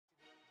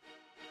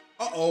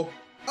Uh-oh.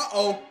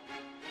 Uh-oh.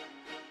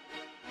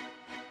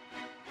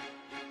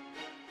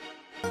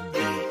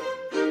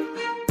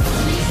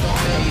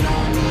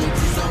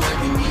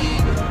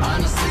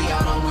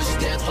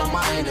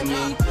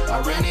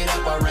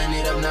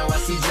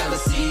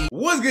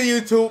 What's good,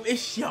 YouTube?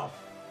 It's your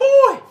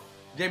boy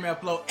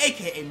Jmellflo,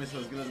 aka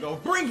Mr. Let's Go,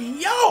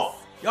 bringing y'all.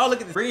 Y'all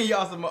look at this, bringing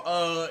y'all some.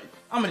 I'm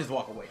gonna just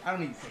walk away. I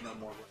don't need to say no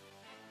more.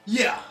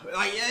 Yeah,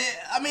 like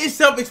I mean, it's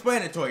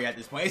self-explanatory at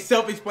this point. It's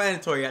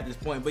self-explanatory at this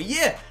point. But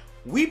yeah,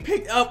 we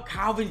picked up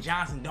Calvin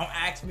Johnson. Don't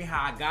ask me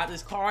how I got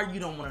this card. You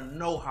don't want to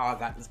know how I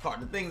got this card.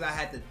 The things I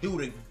had to do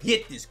to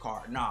get this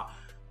card. Nah.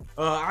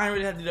 I didn't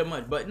really have to do that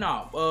much, but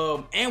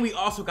no. And we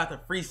also got the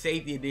free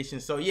safety edition.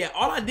 So yeah,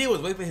 all I did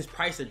was wait for his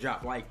price to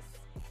drop. Like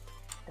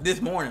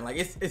this morning, like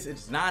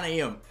it's 9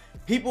 a.m.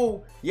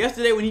 People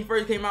yesterday when he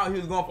first came out, he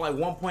was going for like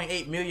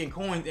 1.8 million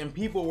coins, and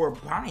people were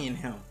buying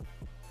him.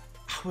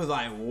 I was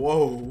like,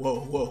 whoa,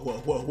 whoa, whoa, whoa,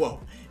 whoa, whoa.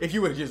 If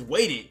you would have just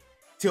waited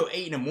till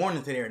 8 in the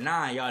morning today or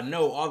 9, y'all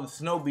know all the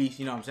snow beasts.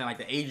 You know what I'm saying? Like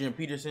the Adrian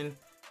Peterson.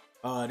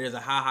 There's a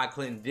Ha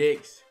Clinton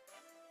Dix.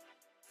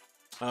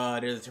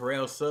 There's a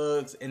Terrell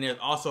Suggs, and there's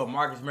also a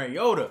Marcus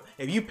Mariota.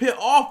 If you put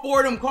all 4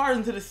 of them cards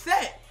into the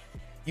set,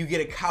 you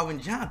get a Calvin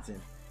Johnson,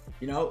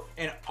 you know.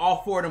 And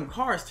all 4 of them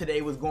cards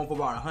today was going for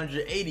about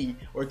 180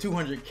 or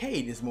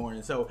 200K this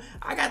morning. So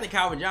I got the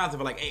Calvin Johnson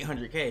for like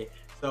 800K.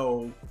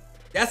 So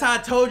that's how I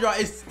told y'all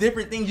it's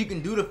different things you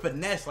can do to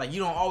finesse. Like you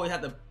don't always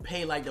have to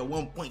pay like the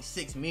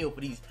 1.6 mil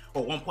for these,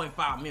 or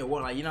 1.5 mil.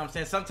 What, like, you know what I'm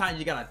saying? Sometimes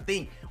you gotta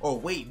think or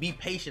wait, be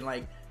patient.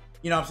 Like,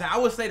 you know what I'm saying? I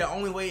would say the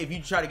only way, if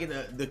you try to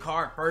get the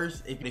card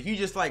first, if you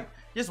just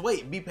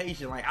wait, be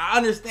patient. Like, I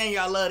understand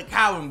y'all love the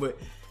Calvin, but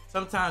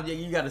sometimes yeah,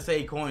 you gotta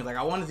save coins. Like,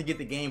 I wanted to get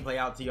the gameplay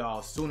out to y'all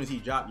as soon as he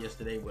dropped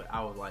yesterday, but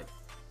I was like,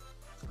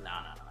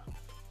 nah.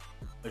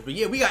 But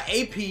yeah, we got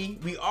AP.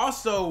 We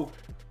also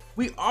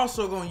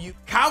gonna use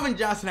Calvin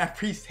Johnson at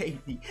free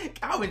safety.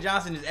 Calvin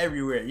Johnson is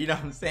everywhere, you know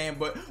what I'm saying?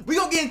 But we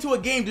gonna get into a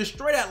game.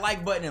 Destroy that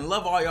like button and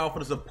love all y'all for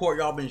the support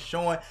y'all been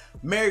showing.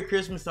 Merry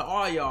Christmas to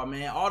all y'all,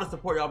 man. All the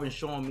support y'all been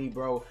showing me,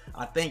 bro.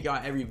 I thank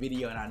y'all every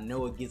video, and I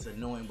know it gets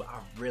annoying, but I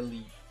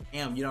really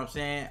am, you know what I'm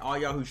saying? All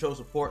y'all who show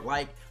support,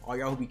 like, all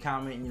y'all who be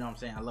commenting, you know what I'm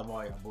saying? I love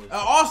all y'all boys.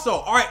 Also,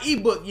 all right,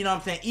 ebook, you know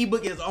what I'm saying?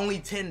 Ebook is only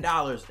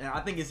 $10, and I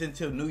think it's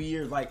until New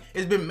Year's. Like,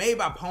 it's been made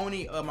by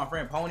Pony, my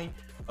friend Pony.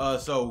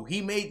 So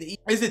he made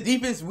it's the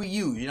defense we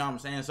use, you know what I'm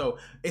saying? So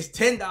it's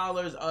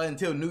 $10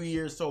 until New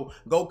Year's. So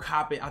go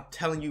cop it. I'm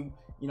telling you,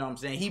 you know what I'm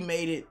saying? He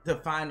made it to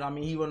find, I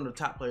mean, he's one of the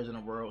top players in the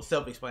world.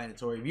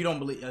 Self-explanatory. If you don't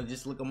believe,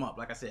 just look him up.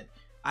 Like I said,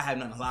 I have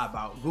nothing to lie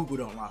about. Google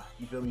don't lie.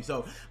 You feel me?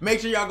 So make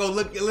sure y'all go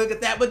look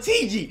at that. But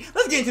TG,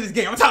 let's get into this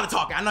game. I'm tired of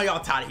talking. I know y'all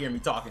tired of hearing me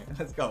talking.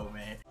 Let's go,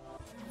 man.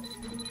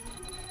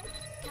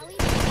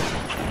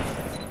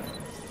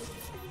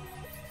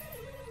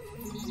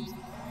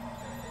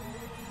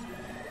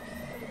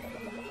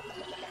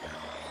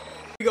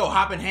 We go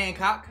Hoppin'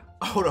 Hancock.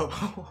 Hold up.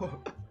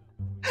 Hold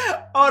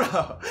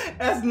up.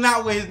 That's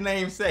not what his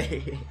name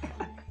say.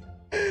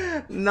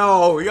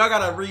 No, y'all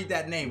gotta read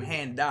that name.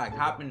 Handock.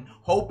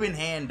 Hopin'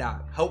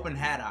 Handock. Hopin'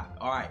 Haddock.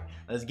 Alright,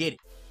 let's get it.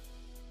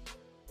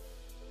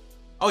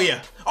 Oh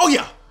yeah. Oh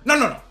yeah.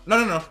 No.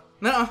 No,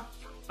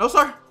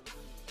 sir.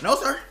 No,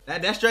 sir.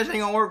 That stretch ain't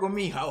gonna work with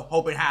me.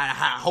 Hopin'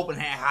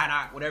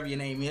 Haddock, whatever your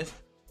name is.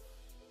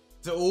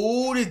 So,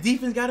 ooh, this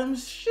defense got him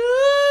shook.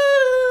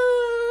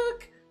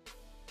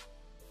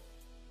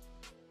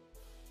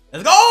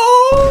 Let's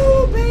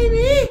go,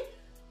 baby.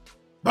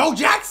 Bo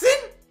Jackson.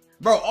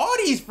 Bro, all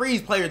these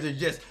freeze players are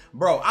just,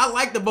 bro, I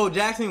like the Bo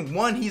Jackson.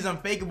 One, he's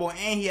unfakeable,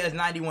 and he has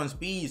 91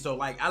 speed. So,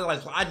 like,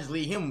 I just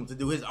leave him to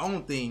do his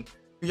own thing.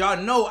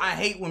 Y'all know I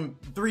hate when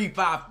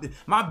 3-5.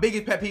 My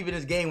biggest pet peeve in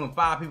this game when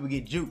 5 people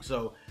get juked.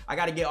 So, I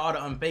got to get all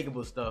the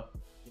unfakeable stuff.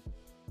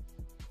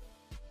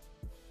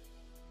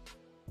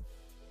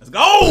 Let's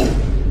go.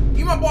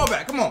 Give my ball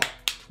back. Come on.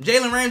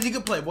 Jalen Ramsey,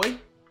 good play, boy.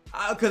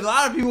 Because a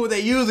lot of people, what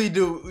they usually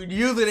do,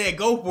 they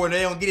go for it,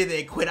 they don't get it,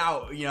 they quit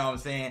out, you know what I'm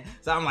saying?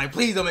 So I'm like,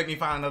 please don't make me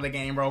find another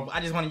game, bro.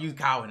 I just want to use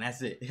Calvin,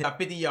 that's it. You got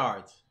 50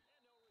 yards.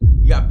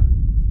 You got,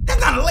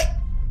 that's not a late.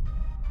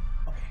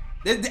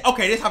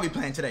 Okay, this is how we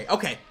playing today.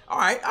 Okay, all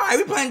right,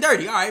 we playing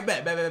dirty. All right,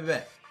 bet.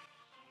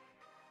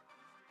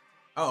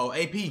 Uh-oh,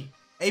 AP,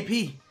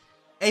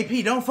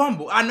 don't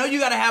fumble. I know you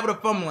got to have it a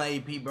fumble on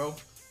AP, bro.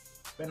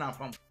 Better not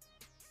fumble.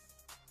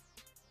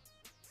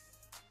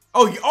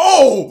 Oh,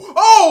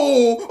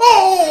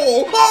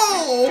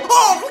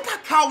 look how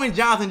Calvin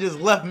Johnson just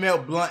left Mel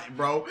Blunt,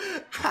 bro.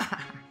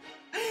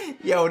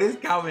 Yo, this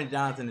Calvin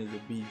Johnson is a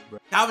beast, bro.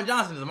 Calvin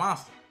Johnson is a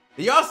monster.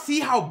 Do y'all see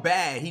how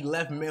bad he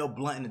left Mel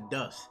Blunt in the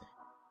dust?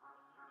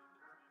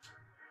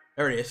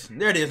 There it is,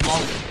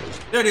 Moss.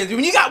 There it is.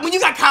 When you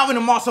got Calvin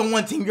and Moss on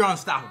one team, you're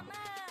unstoppable.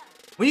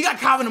 When you got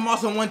Calvin and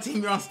Moss on one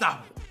team, you're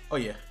unstoppable. Oh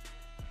yeah.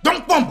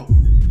 Don't fumble.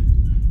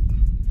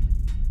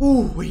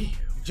 Ooh,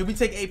 should we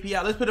take AP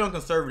out? Let's put it on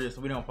conservative so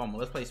we don't fumble.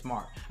 Let's play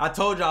smart. I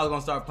told y'all I was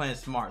going to start playing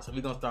smart, so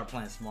we're going to start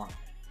playing smart.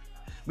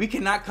 We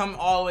cannot come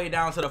all the way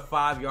down to the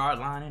 5-yard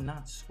line and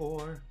not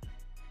score.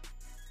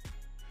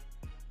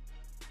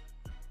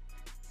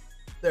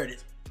 There it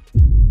is.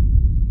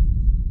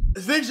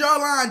 The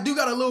 6-yard line do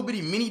got a little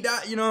bitty mini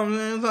dot, you know what I'm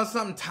saying? It's not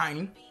something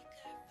tiny.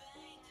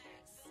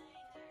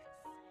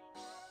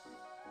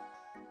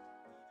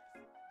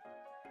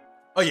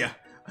 Oh yeah.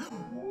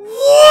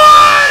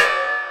 What?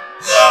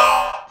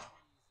 No!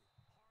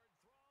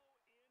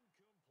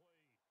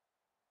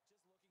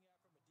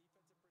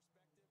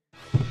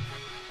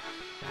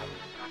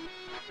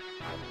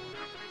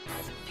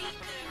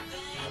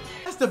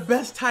 That's the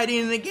best tight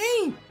end in the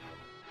game.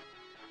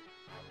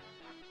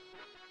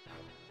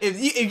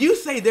 If you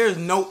say there's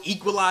no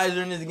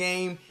equalizer in this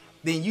game,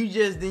 then you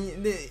just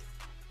then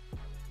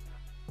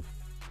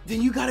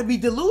you gotta be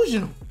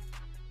delusional.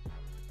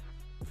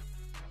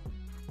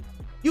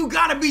 You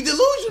gotta be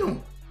delusional.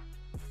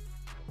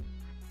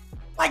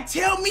 Like,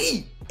 tell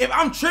me if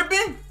I'm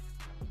tripping.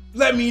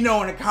 Let me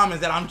know in the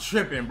comments that I'm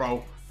tripping,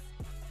 bro.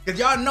 Cause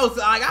y'all know,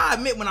 so like, I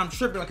admit when I'm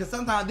tripping, cause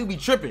sometimes I do be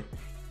tripping.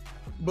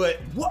 But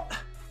what,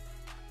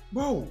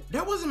 bro?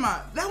 That was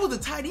the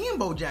tight end,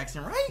 Bo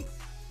Jackson, right?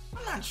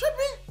 I'm not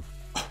tripping.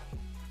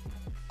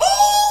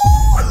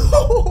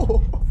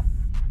 Oh!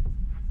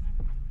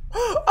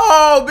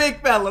 Oh,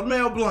 big fella,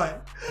 Mel Blunt.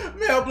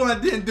 Mel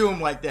Blunt didn't do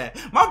him like that.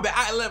 My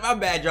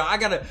bad, y'all. I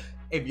gotta.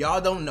 If y'all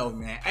don't know,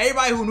 man,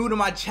 everybody who new to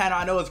my channel,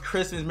 I know it's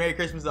Christmas. Merry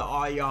Christmas to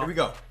all y'all. Here we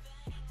go.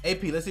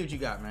 AP, let's see what you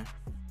got, man.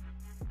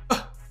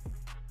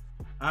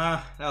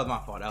 That was my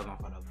fault.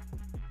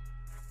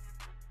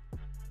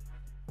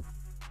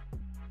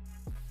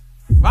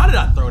 Why did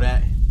I throw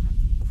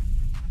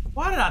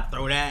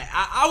that?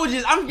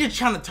 I'm just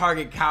trying to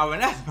target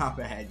Calvin. That's my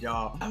bad,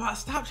 y'all.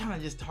 Stop trying to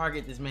just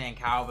target this man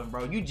Calvin,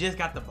 bro. You just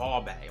got the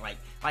ball back.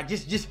 Like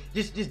just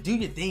do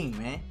your thing,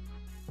 man.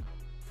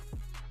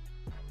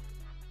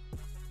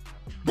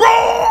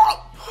 Bro!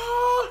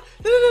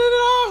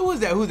 Who was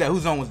that?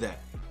 Whose zone was that?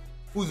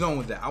 Whose zone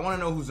was that? I want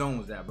to know whose zone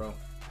was that, bro.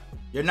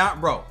 You're not,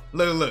 bro.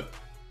 Look.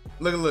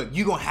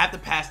 You gonna have to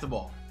pass the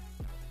ball.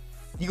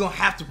 You gonna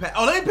have to pass.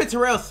 Oh, let me put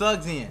Terrell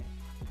Suggs in.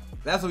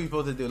 That's what we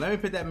supposed to do. Let me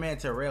put that man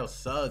Terrell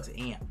Suggs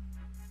in.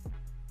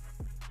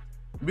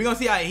 We gonna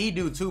see how he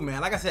do too,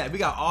 man. Like I said, we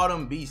got all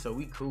them beasts, so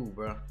we cool,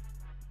 bro.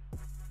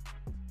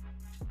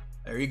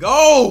 There you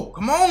go.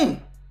 Come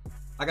on.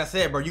 Like I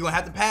said, bro, you gonna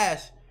have to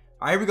pass.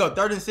 All right, here we go.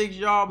 3rd and 6,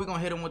 y'all. We gonna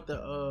hit him with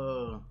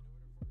the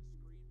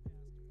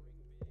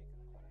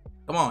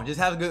Come on, just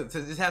have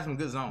some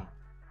good zone.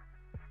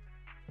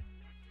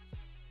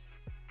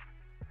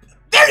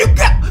 There you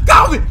go,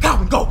 Calvin,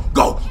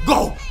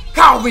 go,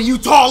 Calvin, you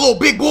tall little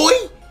big boy.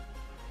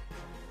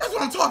 That's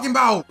what I'm talking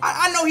about.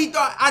 I know you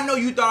thought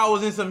I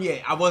was in some.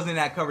 Yeah, I wasn't in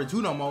that cover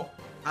 2 no more.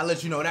 I'll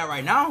let you know that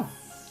right now.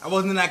 I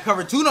wasn't in that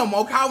cover 2 no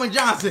more. Calvin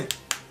Johnson,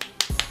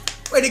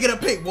 way to get a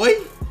pick, boy.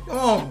 Come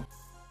on.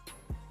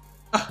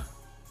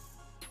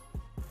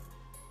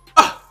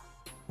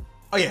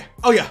 Oh yeah.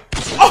 Oh,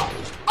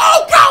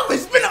 Calvin,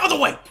 spin the other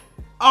way.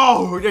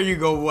 Oh, there you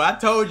go, boy. I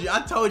told you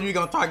we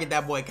gonna target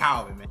that boy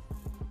Calvin, man.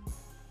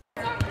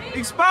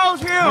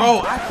 Expose him!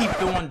 Bro, I keep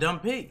throwing dumb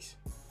picks.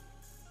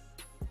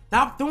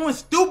 Stop throwing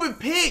stupid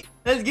picks.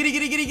 Let's get it.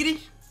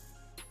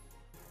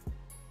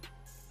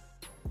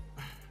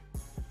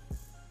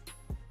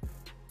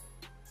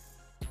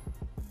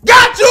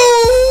 Got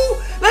you!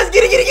 Let's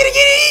get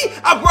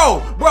it.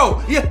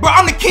 Bro, yeah, bro,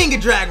 I'm the king of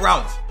drag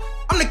routes.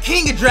 You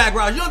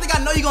don't think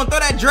I know you gonna throw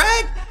that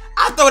drag?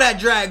 I throw that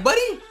drag,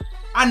 buddy.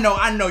 I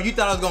know. You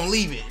thought I was gonna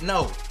leave it.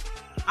 No.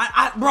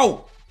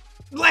 Bro,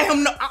 let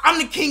him know. I'm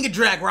the king of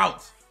drag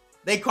routes.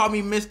 They call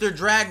me Mr.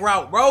 Drag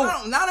Route, bro.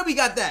 Now that we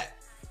got that,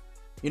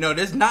 you know,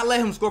 just not let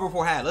him score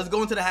before half. Let's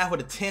go into the half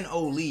with a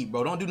 10-0 lead,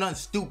 bro. Don't do nothing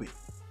stupid.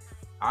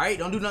 All right,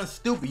 don't do nothing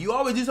stupid. You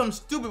always do something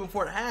stupid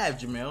before the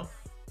half, Jamel.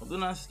 Don't do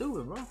nothing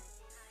stupid, bro.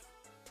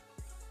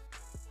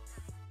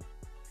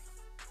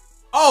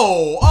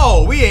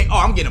 Oh, we ain't. Oh,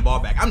 I'm getting the ball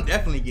back. I'm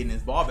definitely getting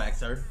this ball back,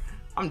 sir.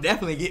 I'm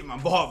definitely getting my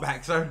ball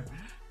back, sir.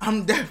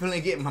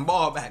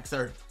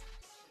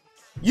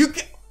 You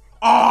can.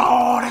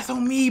 Oh, that's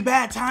on me.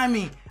 Bad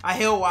timing. I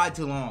held wide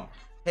too long.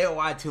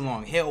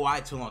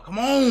 Come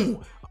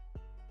on.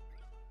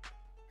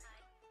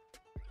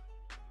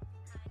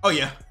 Oh,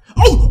 yeah.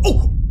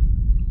 Oh.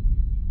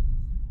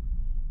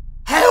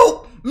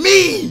 Help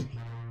me.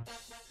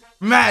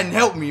 Madden,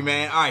 help me,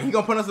 man. All right, he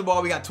gonna put us the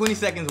ball. We got 20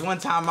 seconds, 1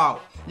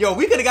 timeout. Yo,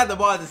 we could have got the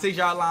ball at the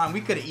 6-yard line.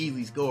 We could have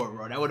easily scored,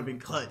 bro. That would have been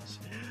clutch.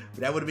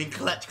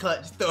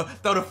 Clutch.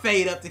 Throw the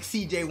fade up to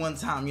CJ 1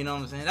 time. You know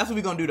what I'm saying? That's what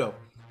we gonna do, though.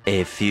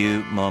 A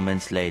few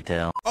moments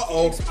later.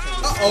 Uh-oh.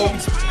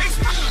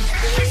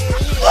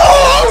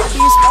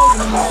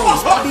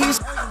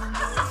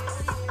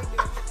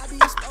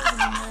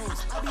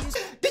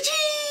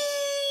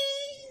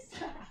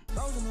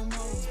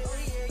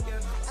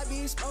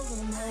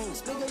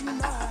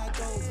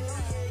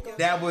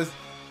 That was,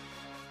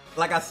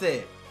 like I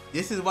said,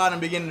 this is why in the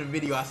beginning of the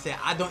video I said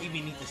I don't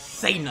even need to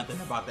say nothing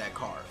about that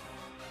card.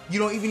 You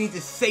don't even need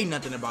to say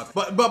nothing about it.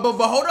 But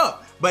hold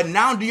up. But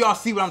now do y'all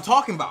see what I'm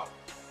talking about?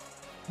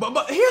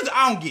 But here's what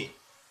I don't get.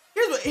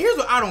 Here's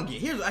what I don't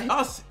get.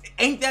 Y'all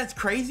ain't that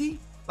crazy?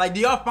 Like, do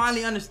y'all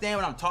finally understand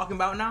what I'm talking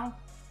about now?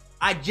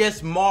 I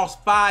just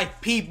mossed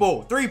 5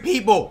 people, 3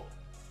 people,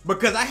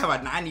 because I have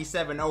a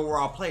 97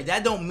 overall play.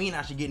 That don't mean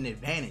I should get an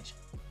advantage.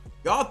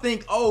 Y'all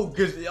think, oh,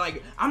 because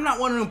like I'm not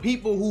one of them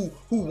people who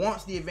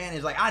wants the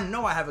advantage. Like I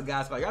know I have a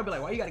guy squad. Y'all be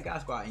like, why you got a guy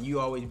squad? And you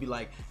always be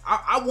like,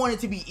 I want it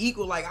to be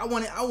equal. Like I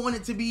want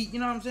it to be, you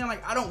know what I'm saying?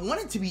 Like I don't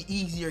want it to be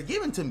easier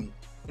given to me.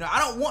 You know, I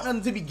don't want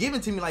nothing to be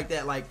given to me like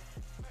that. Like,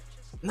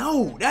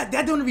 no, that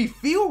don't even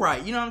feel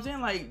right. You know what I'm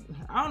saying? Like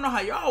I don't know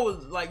how y'all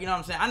was like, you know what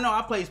I'm saying? I know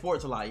I played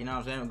sports a lot. You know what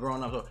I'm saying?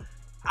 Growing up, so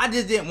I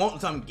just didn't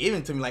want something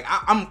given to me. Like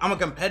I'm a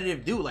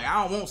competitive dude. Like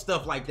I don't want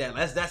stuff like that.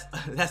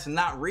 That's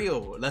not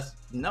real.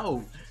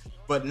 No.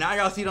 But now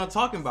y'all see what I'm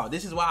talking about.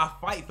 This is why I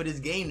fight for this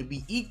game to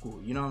be equal.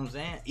 You know what I'm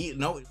saying?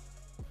 No.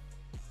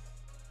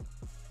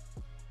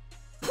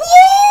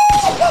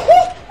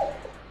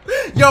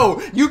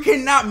 Yo, you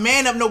cannot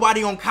man up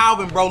nobody on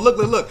Calvin, bro. Look,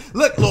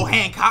 little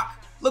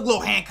Hancock. Look, little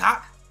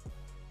Hancock.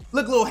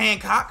 Look, little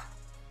Hancock.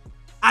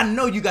 I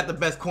know you got the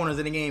best corners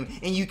in the game,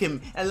 and you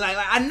can like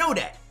I know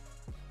that.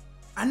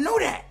 I know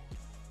that.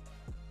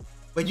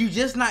 But you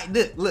just not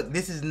look.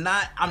 This is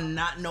not. I'm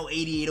not no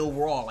 88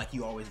 overall like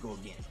you always go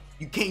against.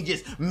 You can't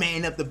just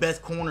man up the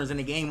best corners in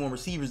the game on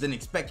receivers and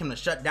expect him to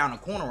shut down a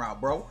corner route,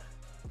 bro.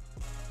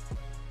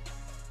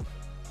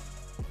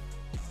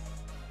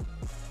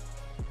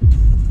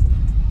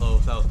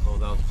 Close, that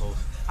was close.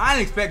 I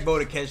didn't expect Bo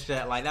to catch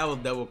that. Like, that was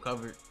double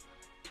covered.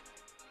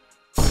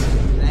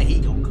 That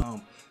heat gonna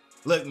come.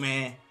 Look,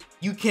 man,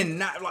 you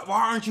cannot, like,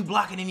 why aren't you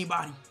blocking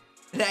anybody?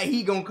 That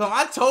he gonna come.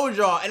 I told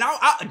y'all, and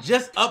I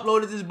just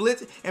uploaded this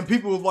blitz, and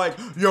people was like,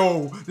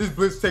 yo, this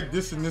blitz take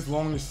this and this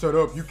long to set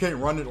up. You can't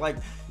run it. Like,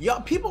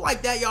 y'all, people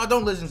like that, y'all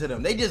don't listen to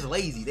them. They just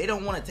lazy. They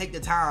don't want to take the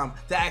time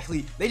to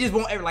actually, they just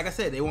want, like I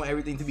said, they want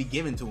everything to be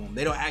given to them.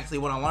 They don't actually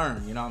want to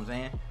learn, you know what I'm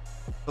saying?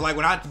 But like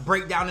when I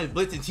break down this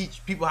blitz and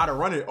teach people how to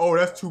run it, oh,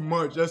 that's too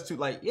much. That's too,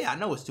 like, yeah, I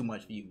know it's too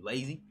much for you,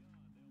 lazy.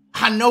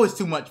 I know it's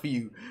too much for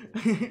you.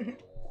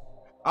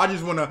 I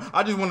just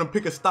wanna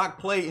pick a stock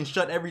play and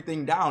shut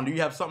everything down. Do you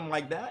have something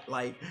like that?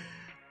 Like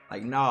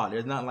nah,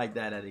 there's nothing like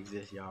that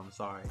exists, y'all. I'm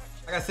sorry.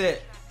 Like I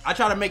said, I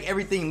try to make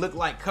everything look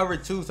like cover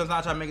 2. Sometimes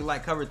I try to make it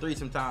like cover 3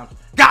 sometimes.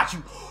 Got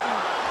you!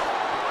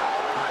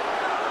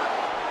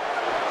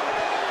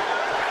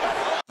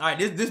 Alright,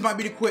 this might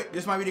be the quit.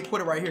 This might be the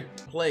quitter right here.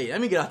 Play.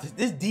 Let me get out this.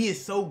 This D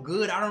is so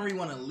good. I don't really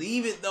want to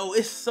leave it though.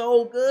 It's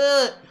so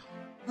good.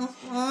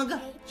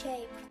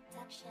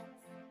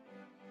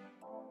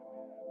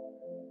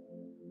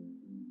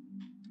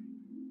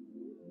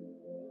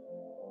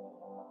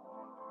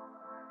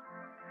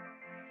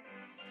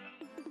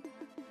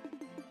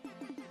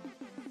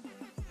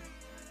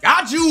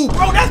 Got you,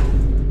 bro. That's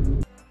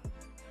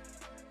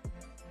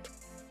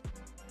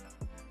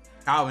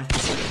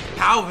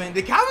Calvin.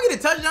 Did Calvin get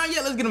a touchdown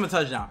yet? Let's get him a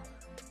touchdown.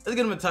 Let's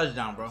get him a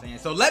touchdown, bro.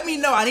 So let me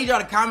know. I need y'all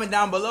to comment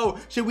down below.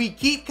 Should we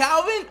keep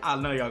Calvin? I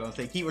know y'all gonna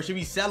say keep, or should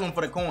we sell him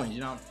for the coins? You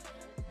know,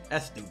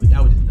 that's stupid.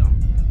 That was just dumb.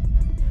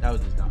 That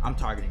was just dumb. I'm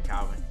targeting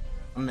Calvin.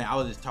 I mean, I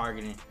was just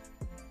targeting.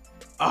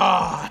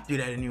 Oh, do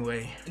that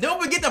anyway. Don't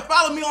forget to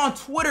follow me on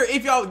Twitter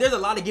if y'all, there's a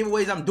lot of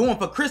giveaways I'm doing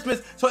for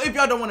Christmas. So if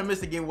y'all don't want to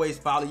miss the giveaways,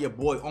 follow your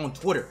boy on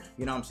Twitter.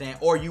 You know what I'm saying?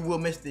 Or you will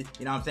miss it.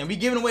 You know what I'm saying? We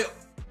giving away,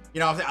 you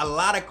know what I'm saying, a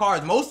lot of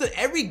cards. Most of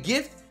every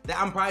gift that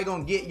I'm probably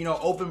gonna get, you know,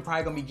 open,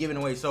 probably gonna be given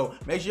away. So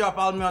make sure y'all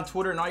follow me on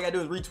Twitter, and all you gotta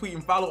do is retweet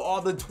and follow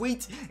all the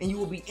tweets, and you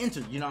will be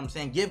entered. You know what I'm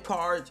saying? Gift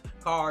cards.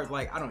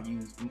 Like I don't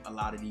use a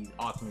lot of these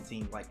ultimate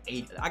teams. Like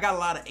I got a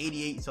lot of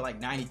 88 to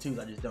like 92s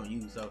I just don't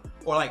use. So,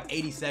 or like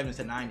 87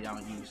 to 90 I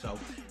don't use. So,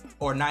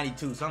 or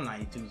 92, some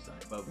 92s.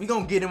 But we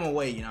gonna get them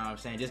away. You know what I'm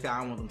saying? Just 'cause I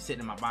don't want them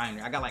sitting in my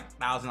binder. I got like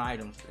 1,000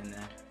 items in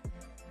there.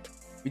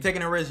 We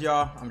taking a risk,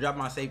 y'all. I'm dropping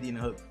my safety in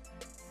the hook.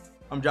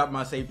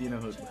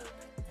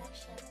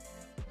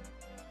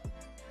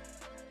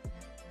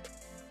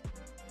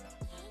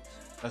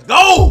 Let's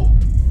go!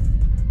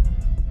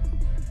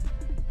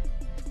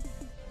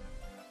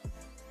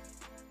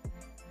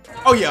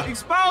 Oh yeah.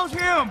 Expose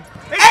him!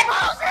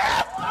 Expose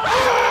him!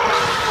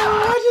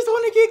 I just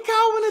want to get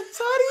Calvin a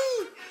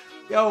tutty.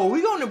 Yo,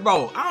 we gonna,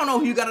 bro. I don't know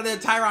who you got out there,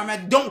 Tyron,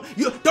 man. Don't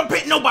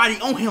put nobody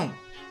on him.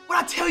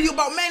 What I tell you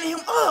about manning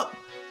him up?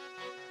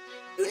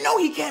 You know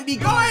he can't be.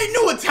 I already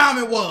knew what time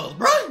it was,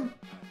 bro.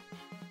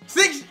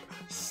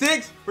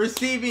 Six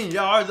receiving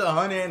yards,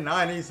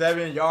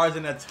 197 yards,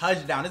 and a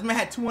touchdown. This man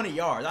had 200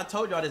 yards. I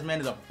told y'all this man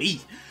is a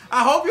beast.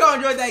 I hope y'all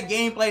enjoyed that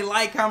gameplay.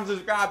 Like, comment,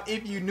 subscribe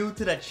if you're new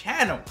to the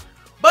channel.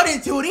 But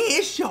until then,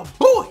 it's your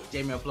boy,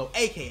 Jmellflo,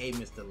 aka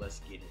Mr.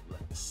 Let's Get It.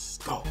 Let's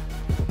go.